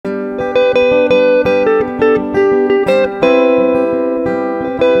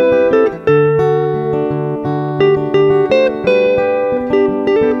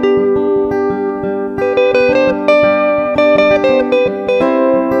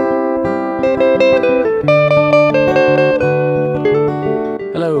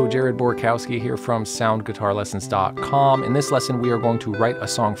Jared Borkowski here from soundguitarlessons.com. In this lesson, we are going to write a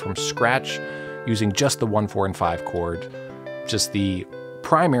song from scratch using just the 1, 4, and 5 chord, just the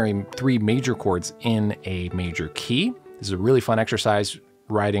primary 3 major chords in a major key. This is a really fun exercise,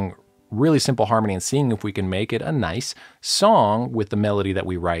 writing really simple harmony and seeing if we can make it a nice song with the melody that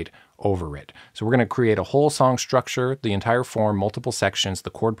we write over it. So we're going to create a whole song structure, the entire form, multiple sections,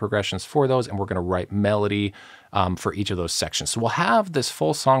 the chord progressions for those, and we're going to write melody for each of those sections. So we'll have this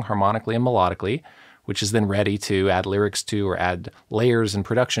full song harmonically and melodically, which is then ready to add lyrics to or add layers and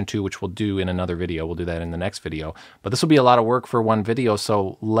production to, which we'll do in another video. We'll do that in the next video. But this will be a lot of work for one video,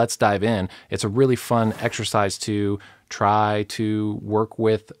 so let's dive in. It's a really fun exercise to try to work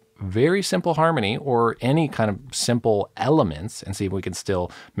with very simple harmony or any kind of simple elements and see if we can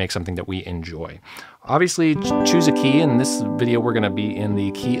still make something that we enjoy. Obviously, choose a key. In this video, we're going to be in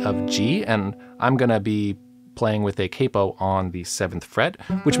the key of G, and I'm going to be playing with a capo on the 7th fret,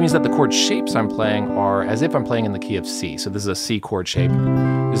 which means that the chord shapes I'm playing are as if I'm playing in the key of C. So this is a C chord shape,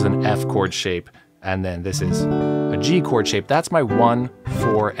 this is an F chord shape, and then this is a G chord shape. That's my 1,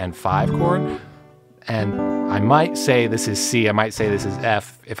 4, and 5 chord. And I might say this is C, I might say this is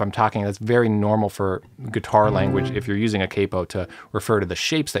F if I'm talking. That's very normal for guitar language if you're using a capo to refer to the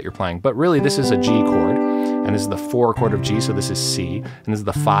shapes that you're playing. But really this is a G chord, and this is the 4 chord of G, so this is C, and this is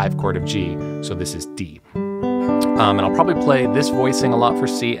the 5 chord of G, so this is D. And I'll probably play this voicing a lot for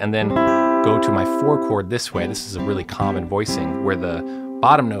C and then go to my 4 chord this way. This is a really common voicing where the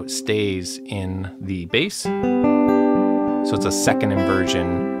bottom note stays in the bass. So it's a second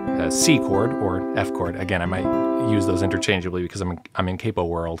inversion C chord or F chord. Again, I might use those interchangeably because I'm in capo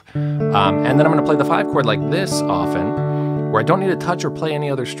world. And then I'm going to play the 5 chord like this often, where I don't need to touch or play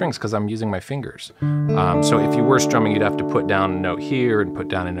any other strings because I'm using my fingers. So if you were strumming, you'd have to put down a note here and put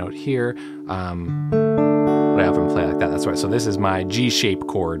down a note here. But I often play like that. That's right. So this is my G-shape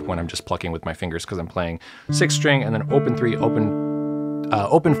chord when I'm just plucking with my fingers because I'm playing 6th string and then open 3, open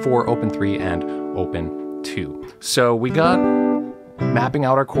 4, open 3, and open 2. So we got mapping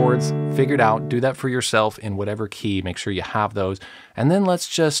out our chords, figured out. Do that for yourself in whatever key. Make sure you have those. And then let's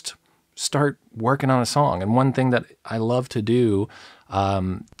just start working on a song. And one thing that I love to do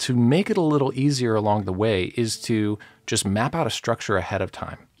to make it a little easier along the way is to just map out a structure ahead of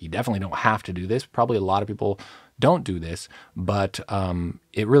time. You definitely don't have to do this. Probably a lot of people don't do this, but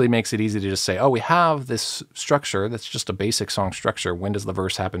it really makes it easy to just say, oh, we have this structure that's just a basic song structure. When does the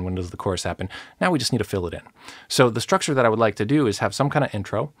verse happen? When does the chorus happen? Now we just need to fill it in. So the structure that I would like to do is have some kind of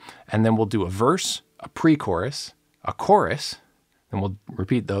intro, and then we'll do a verse, a pre-chorus, a chorus, and we'll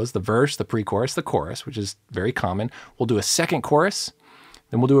repeat those, the verse, the pre-chorus, the chorus, which is very common. We'll do a second chorus,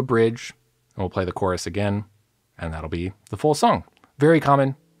 then we'll do a bridge, and we'll play the chorus again, and that'll be the full song. Very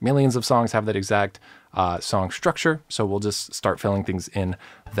common. Millions of songs have that exact song structure, so we'll just start filling things in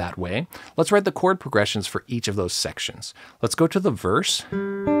that way. Let's write the chord progressions for each of those sections. Let's go to the verse,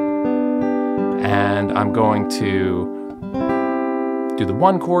 and I'm going to do the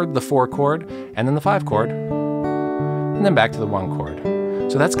 1 chord, the 4 chord, and then the 5 chord, and then back to the 1 chord.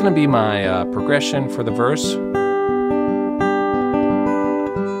 So that's going to be my progression for the verse.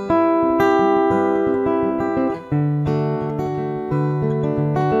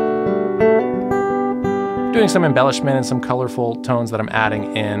 Doing some embellishment and some colorful tones that I'm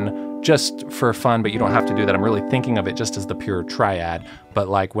adding in just for fun, but you don't have to do that. I'm really thinking of it just as the pure triad. But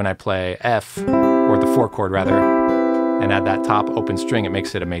like when I play F, or the 4 chord rather, and add that top open string, it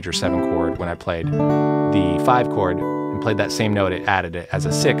makes it a major 7 chord. When I played the 5 chord and played that same note, it added it as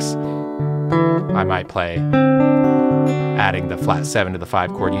a 6. I might play adding the flat 7 to the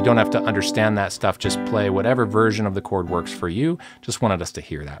 5 chord. You don't have to understand that stuff. Just play whatever version of the chord works for you. Just wanted us to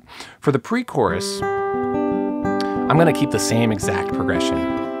hear that. For the pre-chorus, I'm going to keep the same exact progression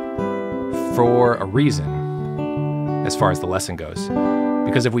for a reason as far as the lesson goes.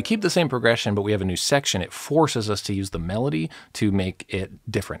 Because if we keep the same progression but we have a new section, it forces us to use the melody to make it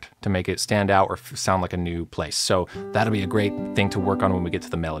different, to make it stand out or sound like a new place. So that'll be a great thing to work on when we get to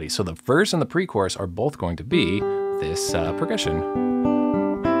the melody. So the verse and the pre-chorus are both going to be this progression.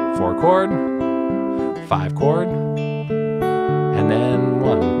 4 chord, 5 chord, and then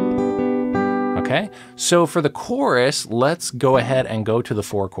 1. Okay, so for the chorus, let's go ahead and go to the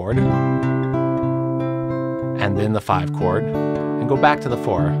 4 chord, and then the 5 chord, and go back to the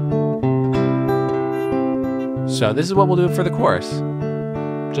 4. So this is what we'll do for the chorus,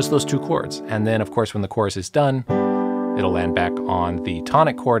 just those 2 chords. And then, of course, when the chorus is done, it'll land back on the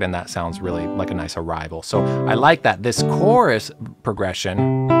tonic chord, and that sounds really like a nice arrival. So I like that. This chorus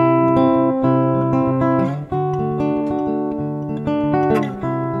progression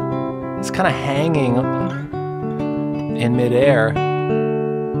is kind of hanging in midair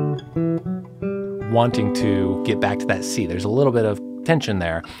wanting to get back to that C. There's a little bit of tension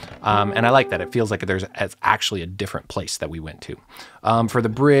there, and I like that. It feels like it's actually a different place that we went to. For the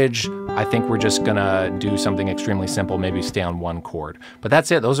bridge, I think we're just gonna do something extremely simple, maybe stay on one chord. But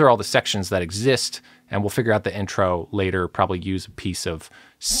that's it. Those are all the sections that exist, and we'll figure out the intro later, probably use a piece of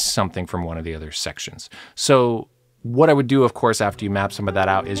something from one of the other sections. So what I would do, of course, after you map some of that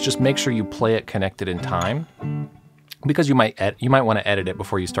out is just make sure you play it connected in time, because you might want to edit it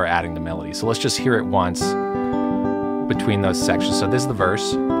before you start adding the melody. So let's just hear it once between those sections. So this is the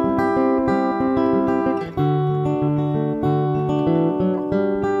verse.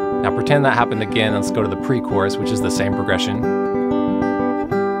 Now pretend that happened again. Let's go to the pre-chorus, which is the same progression.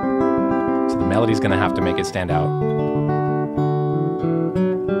 So the melody's gonna have to make it stand out.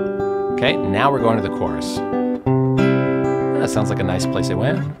 Okay, now we're going to the chorus. That sounds like a nice place it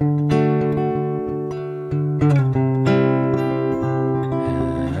went.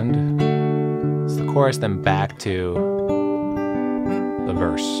 And it's the chorus, then back to the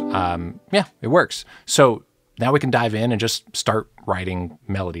verse. Yeah, it works. So now we can dive in and just start writing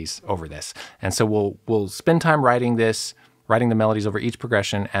melodies over this. And so we'll spend time writing the melodies over each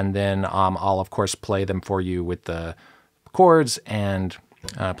progression, and then I'll of course play them for you with the chords and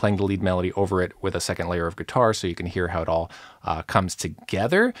playing the lead melody over it with a second layer of guitar so you can hear how it all comes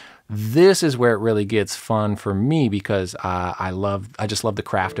together. This is where it really gets fun for me, because I just love the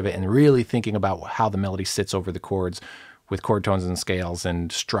craft of it and really thinking about how the melody sits over the chords with chord tones and scales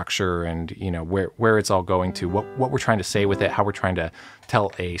and structure, and where it's all going to, what we're trying to say with it, how we're trying to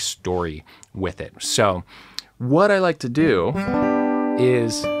tell a story with it. So what I like to do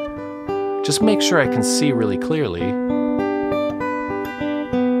is just make sure I can see really clearly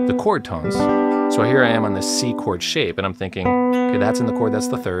the chord tones. So here I am on this C chord shape, and I'm thinking, okay, that's in the chord, that's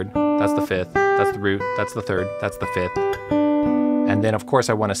the third, that's the fifth, that's the root, that's the third, that's the fifth. And then of course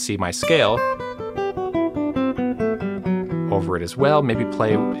I want to see my scale over it as well, maybe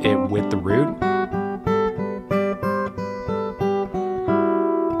play it with the root.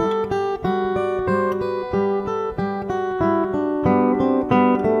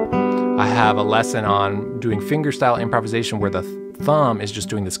 I have a lesson on doing fingerstyle improvisation where the thumb is just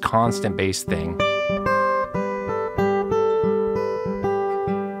doing this constant bass thing.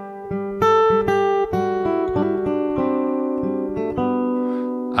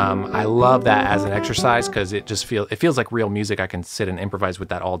 I love that as an exercise because it feels like real music. I can sit and improvise with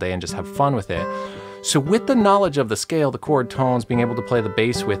that all day and just have fun with it. So with the knowledge of the scale, the chord tones, being able to play the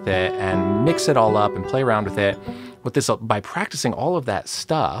bass with it and mix it all up and play around with it, by practicing all of that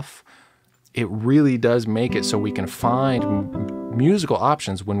stuff, it really does make it so we can find musical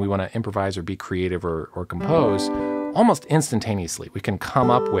options when we want to improvise or be creative or compose almost instantaneously. We can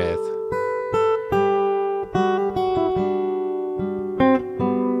come up with,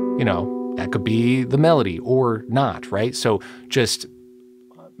 that could be the melody or not, right? So just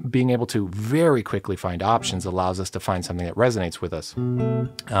being able to very quickly find options allows us to find something that resonates with us,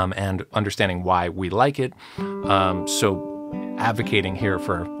 and understanding why we like it. So advocating here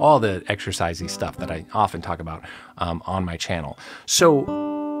for all the exercisey stuff that I often talk about on my channel. So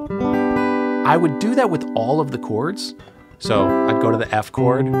I would do that with all of the chords. So I'd go to the F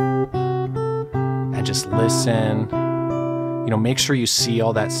chord and just listen. Make sure you see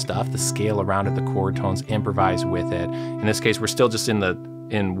all that stuff, the scale around it, the chord tones, improvise with it. In this case, we're still just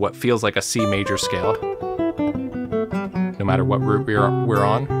in what feels like a C major scale, no matter what root we're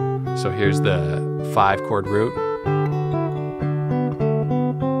on. So here's the 5 chord root.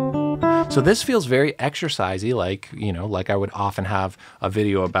 So this feels very exercisey, like I would often have a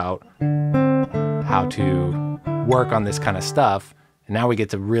video about how to work on this kind of stuff. And now we get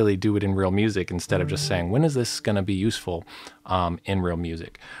to really do it in real music instead of just saying, when is this going to be useful in real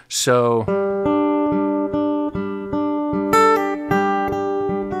music? So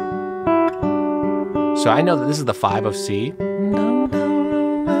I know that this is the 5 of C. And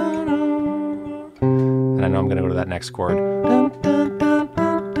I know I'm going to go to that next chord.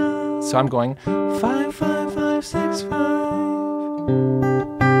 So I'm going 5, 5, 5, 6, 5.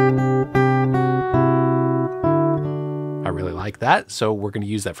 I really like that, so we're going to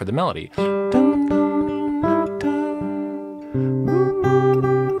use that for the melody.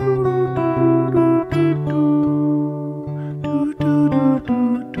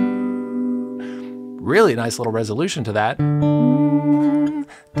 Really nice little resolution to that.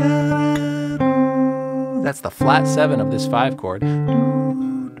 That's the flat 7 of this 5 chord.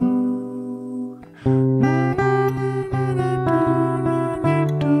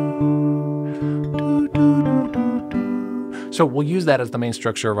 So we'll use that as the main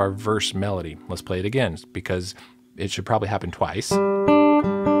structure of our verse melody. Let's play it again, because it should probably happen twice.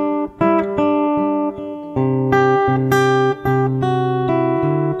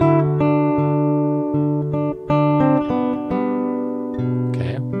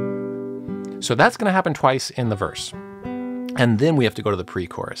 Okay. So that's going to happen twice in the verse. And then we have to go to the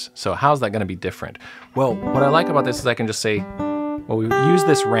pre-chorus. So how's that going to be different? Well, what I like about this is I can just say, well, we use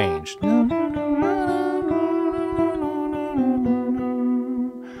this range.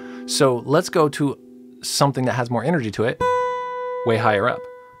 So let's go to something that has more energy to it, way higher up,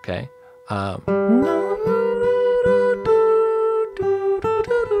 okay?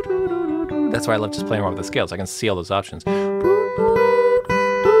 That's why I love just playing around with the scales. I can see all those options.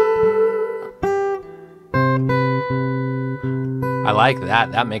 I like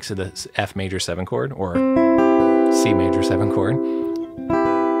that. That makes it a F major 7 chord or C major 7 chord.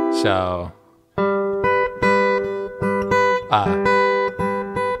 So,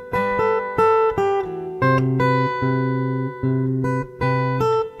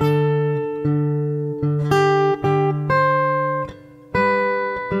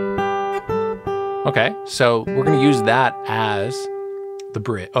 okay, so we're going to use that as the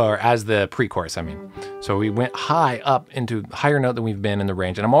bridge, or as the pre-chorus, I mean. So we went high up into higher note than we've been in the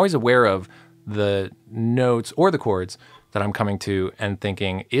range. And I'm always aware of the notes or the chords that I'm coming to and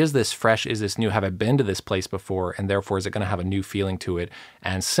thinking, is this fresh? Is this new? Have I been to this place before? And therefore, is it going to have a new feeling to it?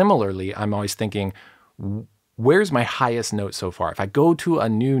 And similarly, I'm always thinking, where's my highest note so far? If I go to a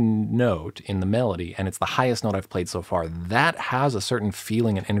new note in the melody and it's the highest note I've played so far, that has a certain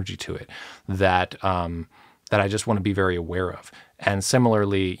feeling and energy to it that that I just want to be very aware of. And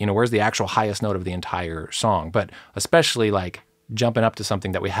similarly, you know, where's the actual highest note of the entire song? But especially like jumping up to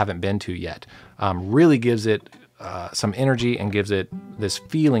something that we haven't been to yet really gives it some energy and gives it this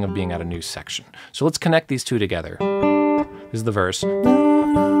feeling of being at a new section. So let's connect these two together. This is the verse. And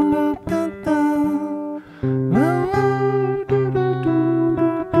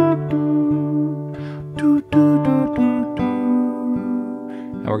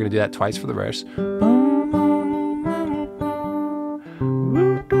we're going to do that twice for the verse.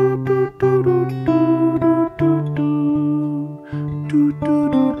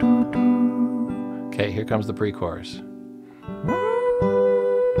 Okay, here comes the pre-chorus.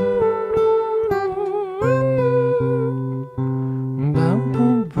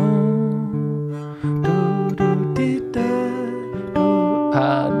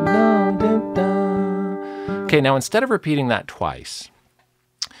 Okay, now instead of repeating that twice,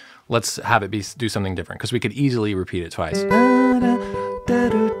 let's have it do something different, because we could easily repeat it twice.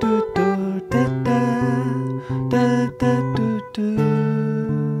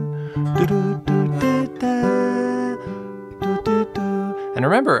 And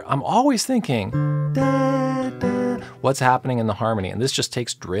remember, I'm always thinking, what's happening in the harmony? And this just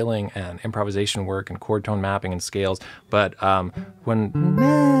takes drilling and improvisation work and chord tone mapping and scales. But when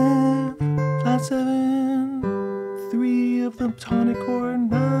flat 7, 3 of the tonic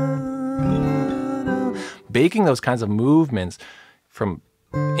chord, baking those kinds of movements from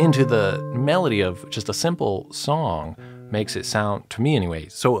into the melody of just a simple song makes it sound, to me anyway,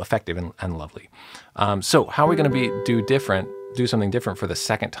 so effective and lovely. So how are we going to do something different for the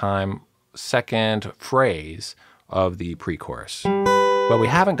second phrase of the pre-chorus? Well, we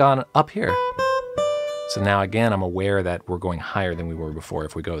haven't gone up here. So now again, I'm aware that we're going higher than we were before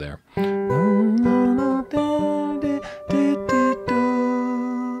if we go there.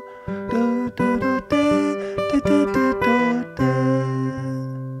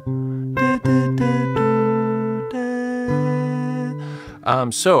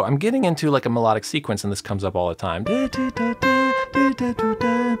 So I'm getting into like a melodic sequence, and this comes up all the time.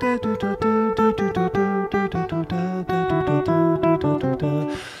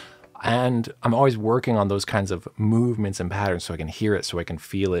 And I'm always working on those kinds of movements and patterns so I can hear it, so I can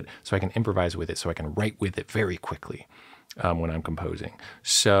feel it, so I can improvise with it, so I can write with it very quickly when I'm composing.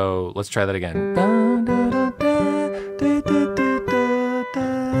 So let's try that again.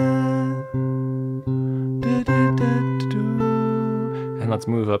 And let's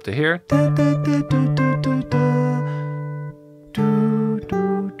move up to here.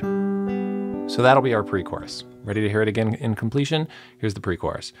 So that'll be our pre-chorus. Ready to hear it again in completion? Here's the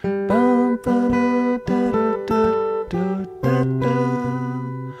pre-chorus.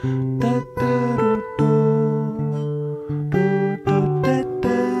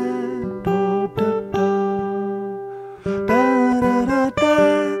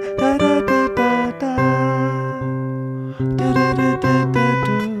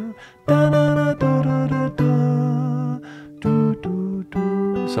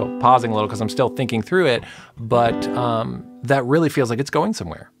 So pausing a little because I'm still thinking through it, but that really feels like it's going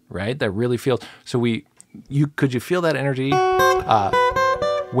somewhere, right? That really feels, so could you feel that energy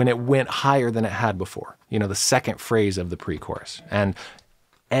when it went higher than it had before? You know, the second phrase of the pre-chorus. And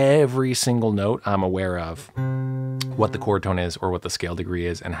every single note, I'm aware of what the chord tone is or what the scale degree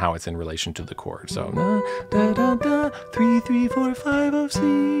is and how it's in relation to the chord. So, da, da, da, 3, 3, 4, 5 of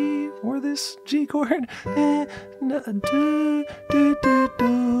C, or this G chord, do, do, do,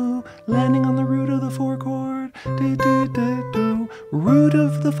 do, landing on the root of the 4 chord, do, do, do, do, root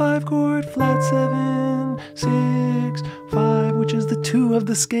of the 5 chord, flat 7, 6, 5, which is the 2 of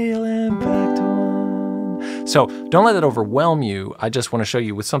the scale, and back to 1. So don't let that overwhelm you. I just want to show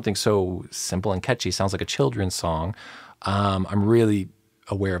you with something so simple and catchy, sounds like a children's song. I'm really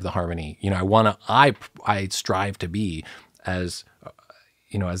aware of the harmony. You know, I strive to be as,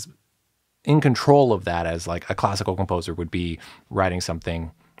 you know, as in control of that as like a classical composer would be writing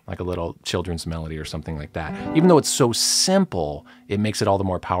something like a little children's melody or something like that. Even though it's so simple, it makes it all the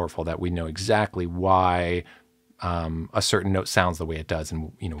more powerful that we know exactly why a certain note sounds the way it does,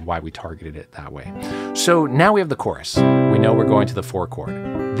 and you know why we targeted it that way. So now we have the chorus. We know we're going to the 4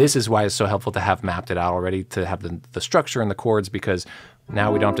 chord. This is why it's so helpful to have mapped it out already, to have the structure and the chords, because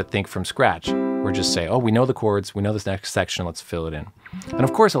now we don't have to think from scratch. We're just saying, oh, we know the chords, we know this next section, let's fill it in. And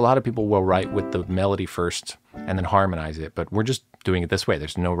of course, a lot of people will write with the melody first and then harmonize it, but we're just doing it this way.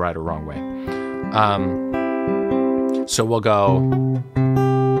 There's no right or wrong way. So we'll go.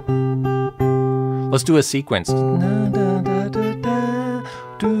 Let's do a sequence.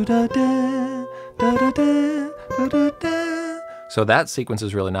 So that sequence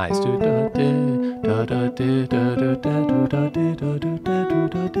is really nice.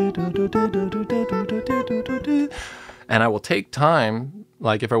 And I will take time,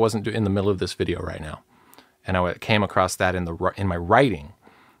 like if I wasn't in the middle of this video right now, and I came across that in my writing,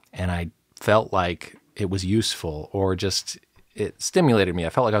 and I felt like it was useful, or just it stimulated me. I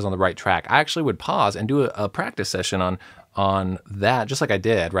felt like I was on the right track. I actually would pause and do a practice session on that, just like I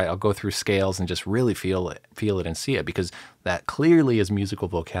did, right? I'll go through scales and just really feel it and see it, because that clearly is musical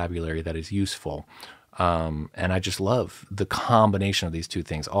vocabulary that is useful. And I just love the combination of these two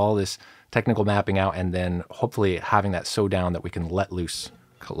things, all this technical mapping out, and then hopefully having that so down that we can let loose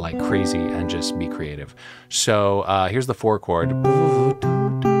like crazy and just be creative. So here's the 4 chord.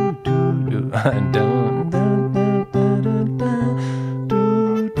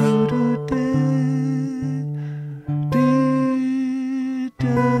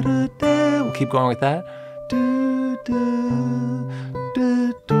 We'll keep going with that.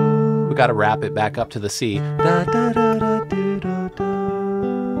 We got to wrap it back up to the C.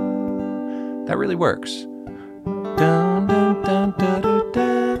 That really works.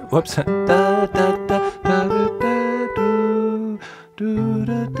 Whoops.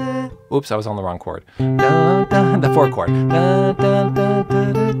 Oops, I was on the wrong chord. The 4 chord.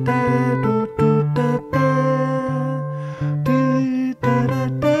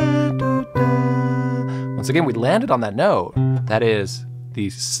 Once again, we landed on that note. That is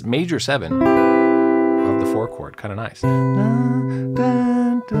the major 7 of the 4 chord. Kind of nice.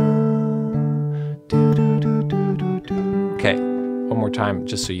 Okay, one more time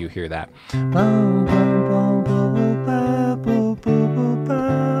just so you hear that.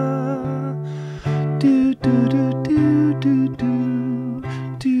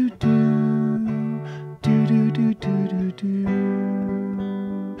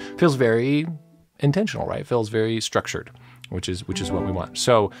 Feels very intentional, right? Feels very structured, which is what we want.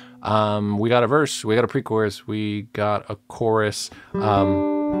 So we got a verse, we got a pre-chorus, we got a chorus.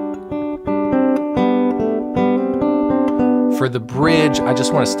 For the bridge, I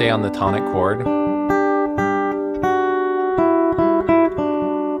just want to stay on the tonic chord.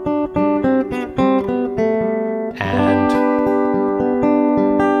 And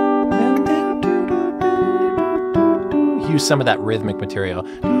use some of that rhythmic material.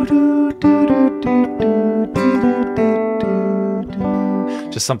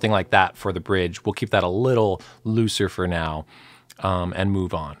 Just something like that for the bridge. We'll keep that a little looser for now and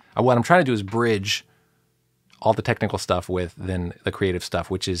move on. What I'm trying to do is bridge all the technical stuff with then the creative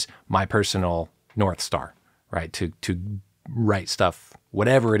stuff, which is my personal North Star, right? To write stuff,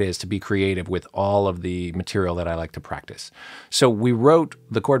 whatever it is, to be creative with all of the material that I like to practice. So we wrote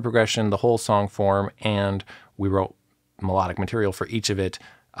the chord progression, the whole song form, and we wrote melodic material for each of it.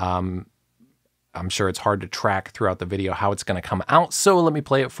 I'm sure it's hard to track throughout the video how it's going to come out, so let me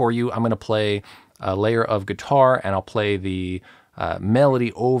play it for you. I'm going to play a layer of guitar, and I'll play the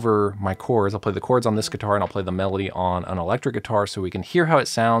melody over my chords. I'll play the chords on this guitar, and I'll play the melody on an electric guitar so we can hear how it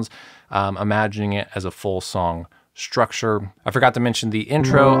sounds, imagining it as a full song structure. I forgot to mention the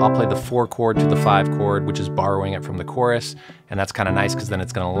intro. I'll play the 4 chord to the 5 chord, which is borrowing it from the chorus, and that's kind of nice because then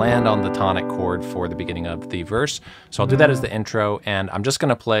it's going to land on the tonic chord for the beginning of the verse. So I'll do that as the intro, and I'm just going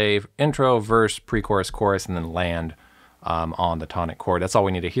to play intro, verse, pre-chorus, chorus, and then land on the tonic chord. That's all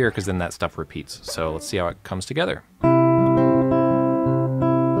we need to hear, because then that stuff repeats. So let's see how it comes together.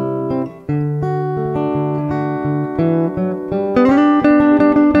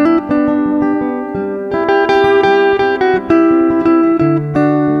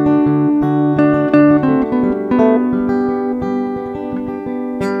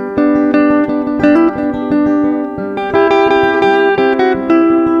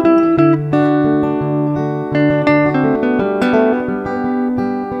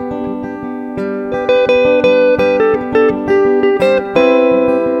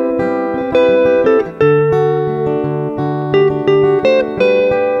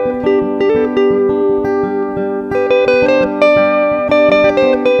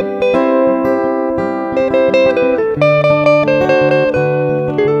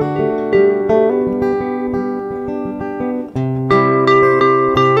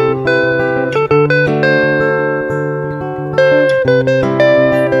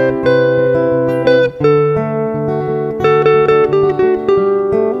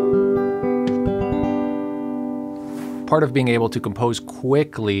 Part of being able to compose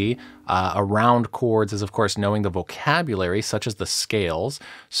quickly around chords is, of course, knowing the vocabulary, such as the scales.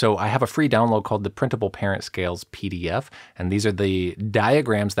 So I have a free download called the Printable Parent Scales PDF, and these are the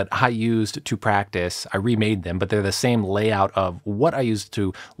diagrams that I used to practice. I remade them, but they're the same layout of what I used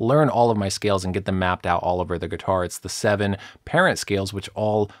to learn all of my scales and get them mapped out all over the guitar. It's the 7 parent scales, which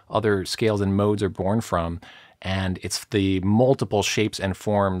all other scales and modes are born from. And it's the multiple shapes and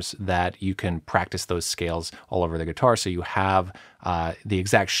forms that you can practice those scales all over the guitar. So you have the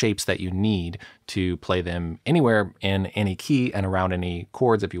exact shapes that you need to play them anywhere in any key and around any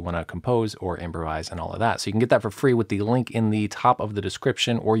chords if you want to compose or improvise and all of that. So you can get that for free with the link in the top of the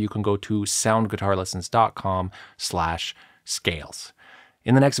description, or you can go to soundguitarlessons.com/scales.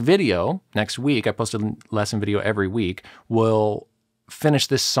 In the next video, next week, I post a lesson video every week, we'll finish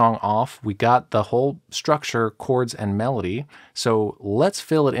this song off. We got the whole structure, chords, and melody. So let's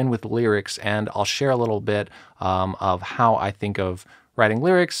fill it in with lyrics, and I'll share a little bit of how I think of writing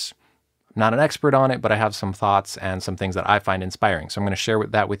lyrics. I'm not an expert on it, but I have some thoughts and some things that I find inspiring. So I'm going to share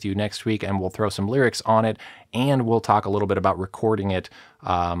that with you next week, and we'll throw some lyrics on it, and we'll talk a little bit about recording it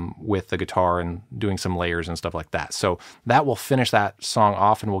with the guitar and doing some layers and stuff like that. So that will finish that song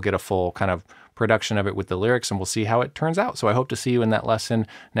off, and we'll get a full kind of production of it with the lyrics, and we'll see how it turns out. So I hope to see you in that lesson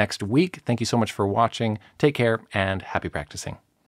next week. Thank you so much for watching. Take care and happy practicing.